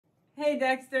Hey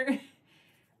Dexter,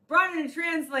 brought in a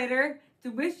translator to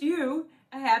wish you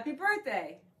a happy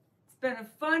birthday. It's been a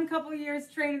fun couple years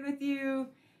training with you,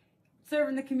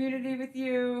 serving the community with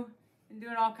you, and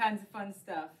doing all kinds of fun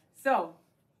stuff. So,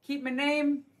 keep my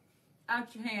name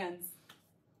out your hands.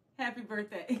 Happy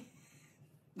birthday.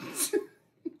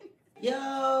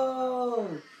 Yo,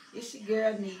 it's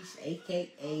your girl Niche,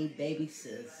 aka Baby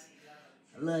Sis.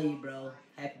 I love you, bro.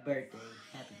 Happy birthday.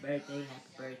 Happy birthday,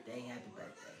 happy birthday, happy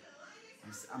birthday.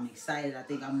 I'm excited. I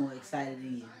think I'm more excited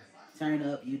than you. Turn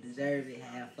up, you deserve it,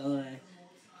 have fun,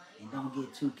 and don't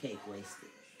get too cake wasted.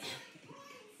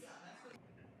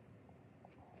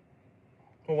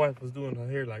 My wife was doing her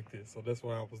hair like this, so that's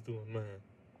why I was doing mine.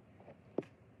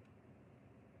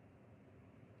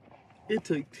 It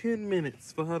took 10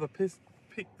 minutes for her to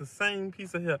pick the same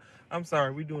piece of hair. I'm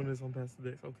sorry, we doing this on Pastor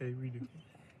Dex. Okay, redo.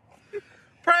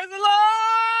 Praise the Lord!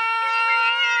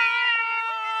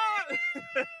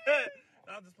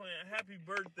 I'm just playing. Happy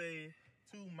birthday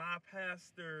to my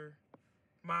pastor,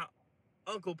 my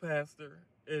uncle pastor,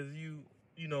 as you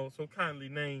know, so kindly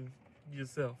name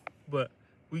yourself. But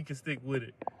we can stick with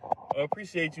it. I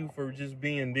appreciate you for just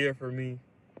being there for me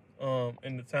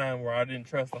in the time where I didn't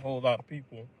trust a whole lot of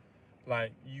people.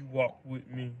 Like, you walked with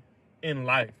me in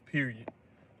life, period.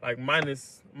 Like,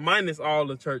 minus all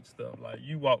the church stuff. Like,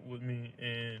 you walked with me,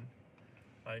 and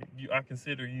like, I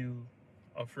consider you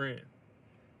a friend,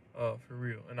 for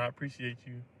real. And I appreciate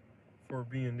you for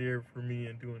being there for me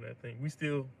and doing that thing. We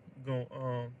still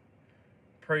gonna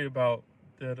pray about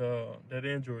that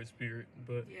Android spirit,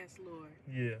 but yes, Lord.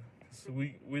 Yeah, so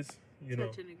we you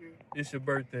know, it's your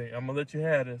birthday. I'm gonna let you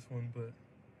have this one, but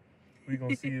we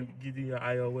gonna see you give you your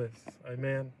iOS.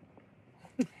 Amen.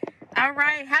 All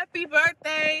right, happy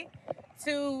birthday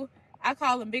to, I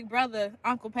call him Big Brother,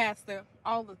 Uncle Pastor,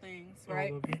 all the things,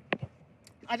 right?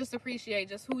 I just appreciate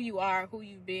just who you are, who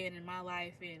you've been in my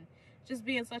life, and just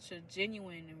being such a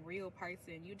genuine and real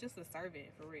person. You're just a servant,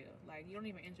 for real. Like, you don't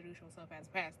even introduce yourself as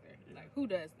pastor. Like, who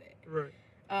does that? Right.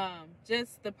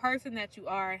 Just the person that you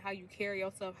are, how you carry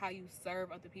yourself, how you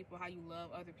serve other people, how you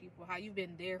love other people, how you've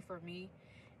been there for me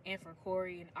and for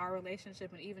Corey and our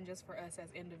relationship, and even just for us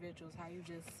as individuals, how you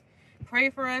just pray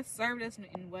for us, served us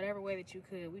in whatever way that you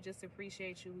could. We just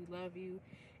appreciate you. We love you.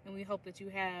 And we hope that you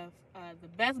have the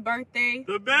best birthday.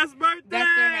 The best birthday that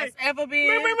there has ever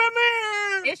been.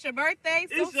 It's your birthday,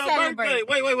 so it's your celebrate.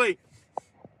 Birthday. Wait.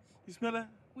 You smell that?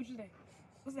 What'd you say?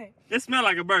 What's that? It smell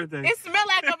like a birthday. It smell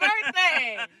like a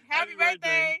birthday. Happy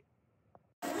birthday.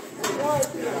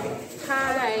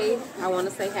 Hi, I want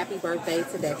to say happy birthday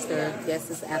to Dexter.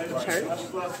 Yes, it's after church.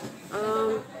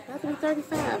 About to be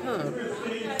 35, huh?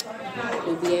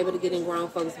 We'll be able to get in grown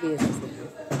folks' business now.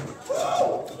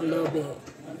 A little bit.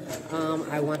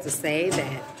 I want to say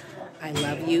that I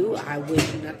love you. I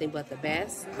wish you nothing but the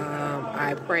best.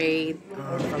 I pray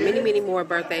for many, many more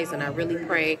birthdays, and I really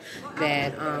pray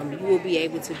that you will be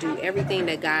able to do everything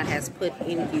that God has put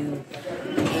in you,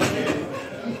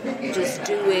 and just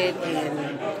do it,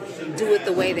 and do it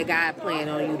the way that God planned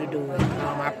on you to do it.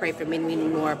 I pray for many, many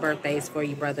more birthdays for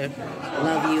you, brother.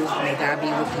 Love you. May God be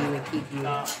with you and keep you.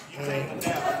 And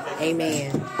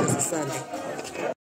amen. This is Sunday.